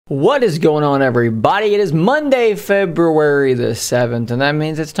What is going on, everybody? It is Monday, February the 7th, and that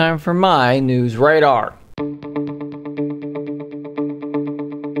means it's time for my News Radar.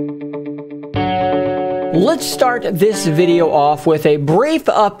 Let's start this video off with a brief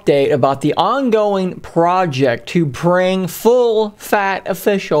update about the ongoing project to bring full, fat,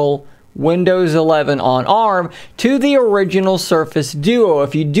 official Windows 11 on ARM to the original Surface Duo.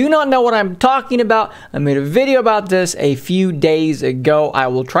 If you do not know what I'm talking about, I made a video about this a few days ago. I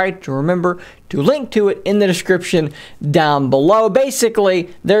will try to remember to link to it in the description down below. Basically,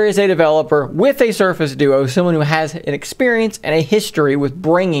 there is a developer with a Surface Duo, someone who has an experience and a history with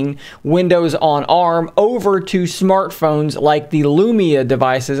bringing Windows on ARM over to smartphones like the Lumia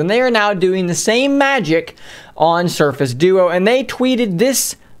devices, and they are now doing the same magic on Surface Duo, and they tweeted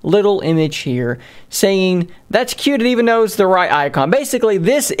this little image here saying, "That's cute, it even knows the right icon." Basically,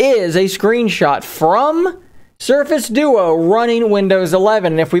 this is a screenshot from Surface Duo running Windows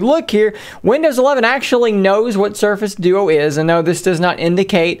 11. And if we look here, Windows 11 actually knows what Surface Duo is. And no, this does not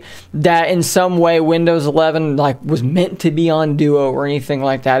indicate that in some way Windows 11 was meant to be on Duo or anything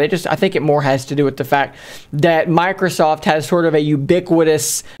like that. I think it more has to do with the fact that Microsoft has sort of a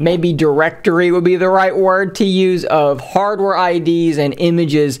ubiquitous, maybe directory would be the right word to use, of hardware IDs and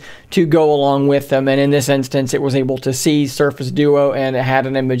images to go along with them. And in this instance, it was able to see Surface Duo and it had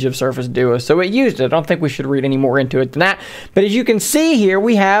an image of Surface Duo, so it used it. I don't think we should read any more into it than that. But as you can see here,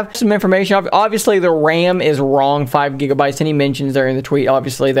 we have some information. Obviously, the RAM is wrong, 5 gigabytes, and he mentions there in the tweet,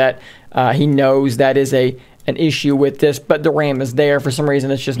 obviously, that he knows that is an issue with this, but the RAM is there. For some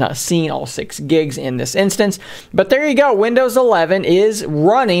reason, it's just not seeing all 6 gigs in this instance. But there you go. Windows 11 is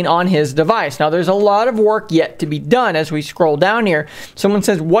running on his device. Now, there's a lot of work yet to be done as we scroll down here. Someone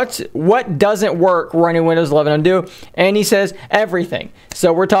says, what doesn't work running Windows 11 on Duo? And he says, everything.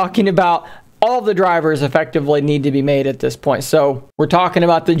 So we're talking about all the drivers effectively need to be made at this point. So we're talking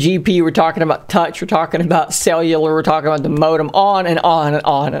about the GPU, we're talking about touch, we're talking about cellular, we're talking about the modem, on and on and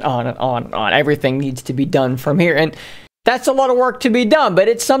on and on and on and on. Everything needs to be done from here. And that's a lot of work to be done, but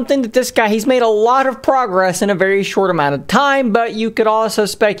it's something that this guy, he's made a lot of progress in a very short amount of time, but you could also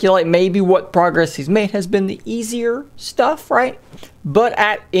speculate maybe what progress he's made has been the easier stuff, right? But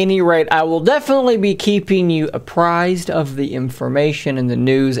at any rate, I will definitely be keeping you apprised of the information and the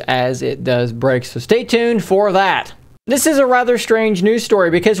news as it does break, so stay tuned for that. This is a rather strange news story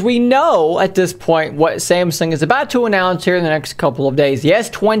because we know at this point what Samsung is about to announce here in the next couple of days. The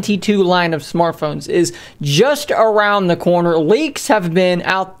S22 line of smartphones is just around the corner. Leaks have been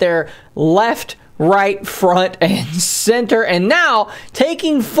out there left, right, front, and center, and now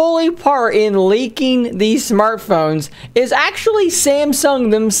taking fully part in leaking these smartphones is actually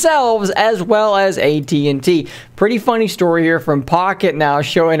Samsung themselves as well as AT&T. Pretty funny story here from Pocket now,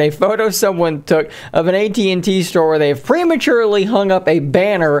 showing a photo someone took of an AT&T store where they've prematurely hung up a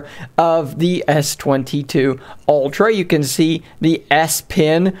banner of the S22 Ultra. You can see the S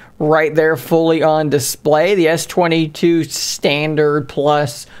Pen right there fully on display. The S22 Standard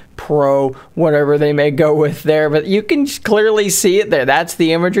Plus, Pro, whatever they may go with there, but you can clearly see it there. That's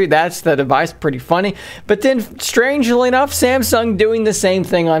the imagery, that's the device. Pretty funny. But then, strangely enough, Samsung doing the same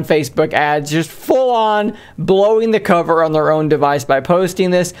thing on Facebook ads, just full on blowing the cover on their own device by posting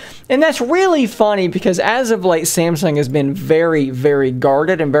this. And that's really funny because as of late, Samsung has been very, very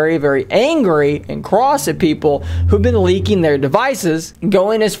guarded and very, very angry and cross at people who've been leaking their devices,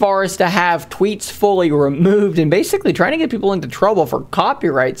 going as far as to have tweets fully removed and basically trying to get people into trouble for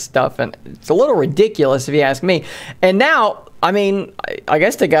copyright stuff. And it's a little ridiculous if you ask me. And now, I mean, I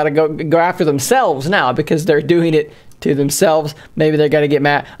guess they got to go after themselves now because they're doing it to themselves. Maybe they got to get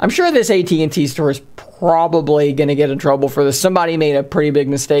mad. I'm sure this AT&T store is probably going to get in trouble for this. Somebody made a pretty big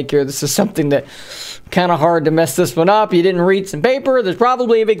mistake here. This is something that kind of hard to mess this one up. You didn't read some paper. There's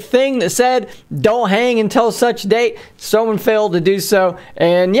probably a big thing that said don't hang until such date. Someone failed to do so.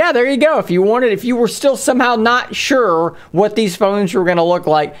 And yeah, there you go. If you were still somehow not sure what these phones were going to look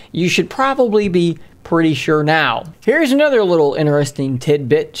like, you should probably be pretty sure now. Here's another little interesting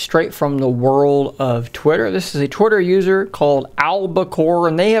tidbit straight from the world of Twitter. This is a Twitter user called Albacore,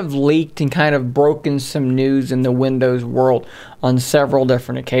 and they have leaked and kind of broken some news in the Windows world on several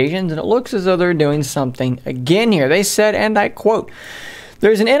different occasions, and it looks as though they're doing something again here. They said, and I quote,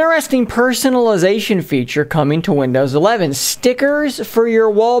 "There's an interesting personalization feature coming to Windows 11. Stickers for your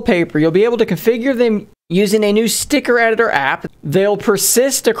wallpaper. You'll be able to configure them using a new sticker editor app. They'll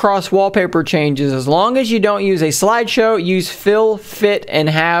persist across wallpaper changes as long as you don't use a slideshow, use fill, fit, and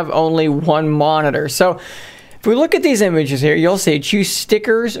have only one monitor." So If we look at these images here, you'll see choose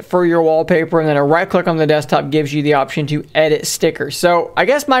stickers for your wallpaper, and then a right click on the desktop gives you the option to edit stickers. So I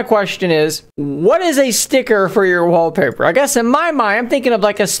guess my question is, what is a sticker for your wallpaper? I guess in my mind, I'm thinking of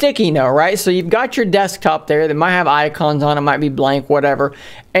like a sticky note, right? So you've got your desktop there that might have icons on it, might be blank, whatever.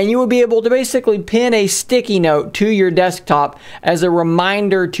 And you would be able to basically pin a sticky note to your desktop as a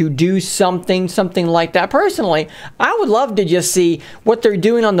reminder to do something like that. Personally, I would love to just see what they're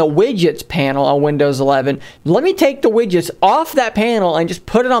doing on the widgets panel on Windows 11. Let me take the widgets off that panel and just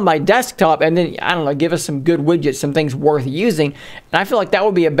put it on my desktop, and then, I don't know, give us some good widgets, some things worth using. And I feel like that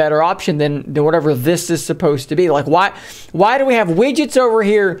would be a better option than whatever this is supposed to be. Like, why do we have widgets over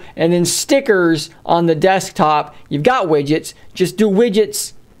here and then stickers on the desktop? You've got widgets, just do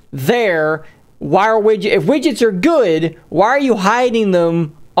widgets there. Why are if widgets are good, why are you hiding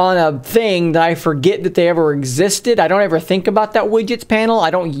them on a thing that I forget that they ever existed? I don't ever think about that widgets panel.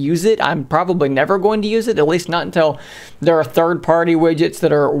 I don't use it. I'm probably never going to use it, at least not until there are third-party widgets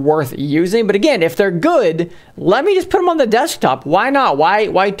that are worth using. But again, if they're good, let me just put them on the desktop. Why not?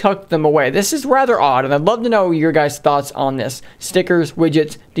 Why tuck them away? This is rather odd, and I'd love to know your guys' thoughts on this. Stickers,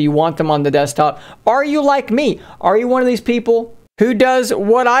 widgets, do you want them on the desktop? Are you like me? Are you one of these people who does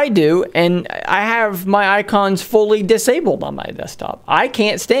what I do, and I have my icons fully disabled on my desktop? I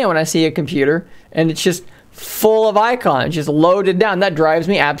can't stand when I see a computer and it's just full of icons, just loaded down. That drives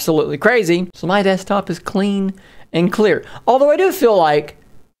me absolutely crazy. So my desktop is clean and clear. Although I do feel like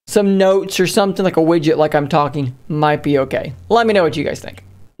some notes or something like a widget like I'm talking might be okay. Let me know what you guys think.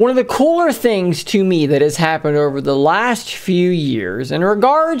 One of the cooler things to me that has happened over the last few years in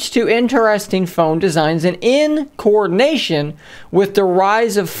regards to interesting phone designs and in coordination with the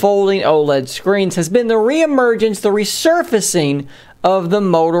rise of folding OLED screens has been the reemergence, the resurfacing of the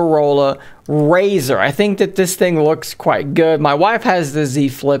Motorola Razr. I think that this thing looks quite good. My wife has the Z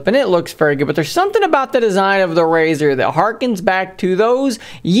Flip and it looks very good, but there's something about the design of the Razr that harkens back to those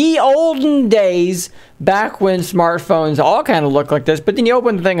ye olden days back when smartphones all kind of look like this. But then you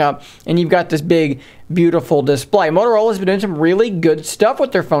open the thing up and you've got this big, beautiful display. Motorola's been doing some really good stuff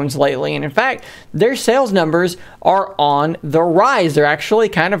with their phones lately, and in fact, their sales numbers are on the rise. They're actually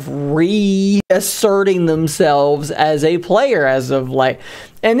kind of reasserting themselves as a player as of late.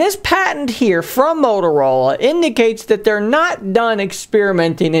 And this patent here from Motorola indicates that they're not done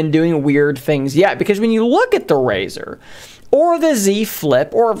experimenting and doing weird things yet, because when you look at the Razr or the Z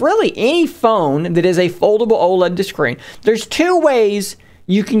Flip, or really any phone that is a foldable OLED screen, there's two ways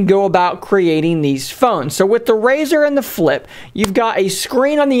you can go about creating these phones. So with the Razr and the Flip, you've got a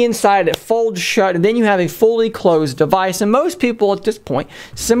screen on the inside that folds shut, and then you have a fully closed device. And most people at this point,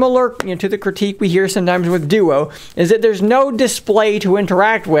 similar to the critique we hear sometimes with Duo, is that there's no display to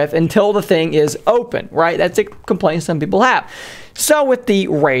interact with until the thing is open, right? That's a complaint some people have. So with the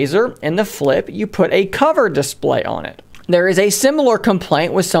Razr and the Flip, you put a cover display on it. There is a similar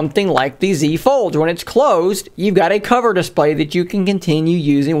complaint with something like the Z Fold. When it's closed, you've got a cover display that you can continue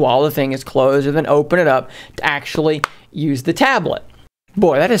using while the thing is closed, and then open it up to actually use the tablet.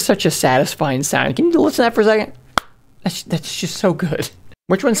 Boy, that is such a satisfying sound. Can you listen to that for a second? That's just so good.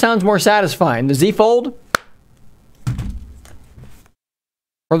 Which one sounds more satisfying, the Z Fold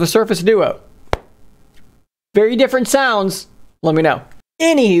or the Surface Duo? Very different sounds. Let me know.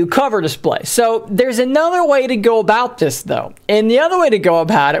 Anywho, cover display. So there's another way to go about this though. And the other way to go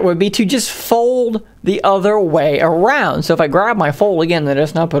about it would be to just fold the other way around. So if I grab my fold again, that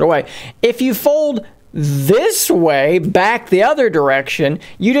is not put away. If you fold this way, back the other direction,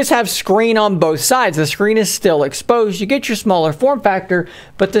 you just have screen on both sides. The screen is still exposed. You get your smaller form factor,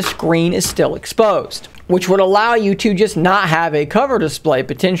 but the screen is still exposed, which would allow you to just not have a cover display,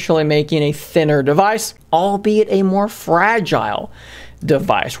 potentially making a thinner device, albeit a more fragile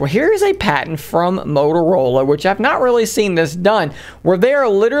device. Well, here's a patent from Motorola, which I've not really seen this done, where they are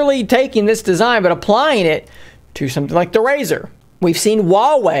literally taking this design but applying it to something like the Razr. We've seen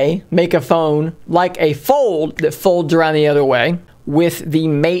Huawei make a phone like a Fold that folds around the other way with the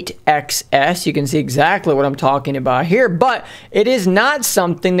Mate XS. You can see exactly what I'm talking about here, but it is not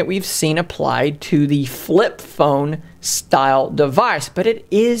something that we've seen applied to the flip phone style device. But it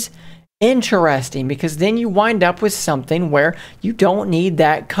is interesting because then you wind up with something where you don't need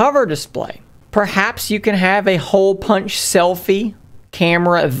that cover display. Perhaps you can have a hole punch selfie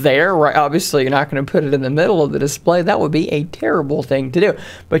camera there, right? Obviously, you're not going to put it in the middle of the display. That would be a terrible thing to do.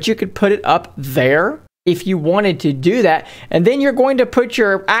 But you could put it up there if you wanted to do that. And then you're going to put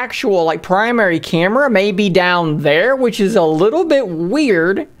your actual like primary camera maybe down there, which is a little bit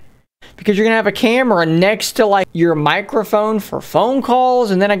weird because you're gonna have a camera next to like your microphone for phone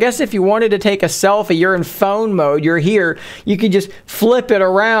calls. And then I guess if you wanted to take a selfie, you're in phone mode, you're here, you could just flip it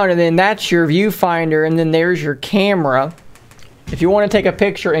around and then that's your viewfinder and then there's your camera. If you want to take a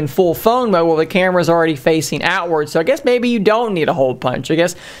picture in full phone mode, well, the camera's already facing outward. So I guess maybe you don't need a hole punch. I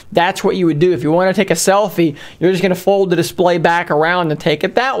guess that's what you would do. If you want to take a selfie, you're just going to fold the display back around and take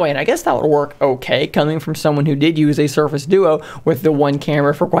it that way. And I guess that would work okay, coming from someone who did use a Surface Duo with the one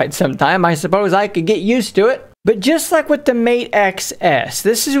camera for quite some time. I suppose I could get used to it. But just like with the Mate XS,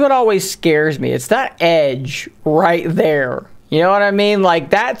 this is what always scares me. It's that edge right there. You know what I mean? Like,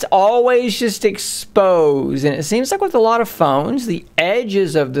 that's always just exposed. And it seems like with a lot of phones, the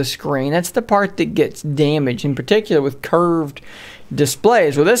edges of the screen, that's the part that gets damaged, in particular with curved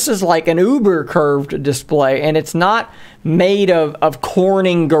displays. Well, this is like an uber curved display, and it's not made of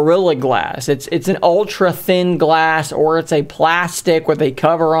Corning Gorilla Glass. It's an ultra thin glass, or it's a plastic with a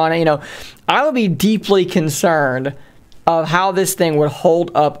cover on it. You know, I would be deeply concerned of how this thing would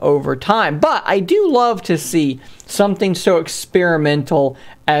hold up over time. But I do love to see something so experimental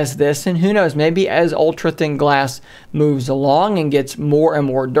as this, and who knows, maybe as ultra thin glass moves along and gets more and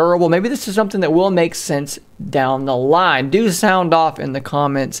more durable, maybe this is something that will make sense down the line. Do sound off in the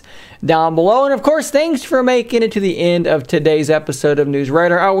comments down below. And of course, thanks for making it to the end of today's episode of News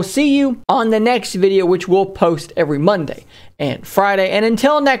Radar. I will see you on the next video, which we'll post every Monday and Friday. And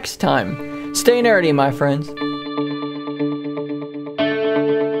until next time, stay nerdy, my friends.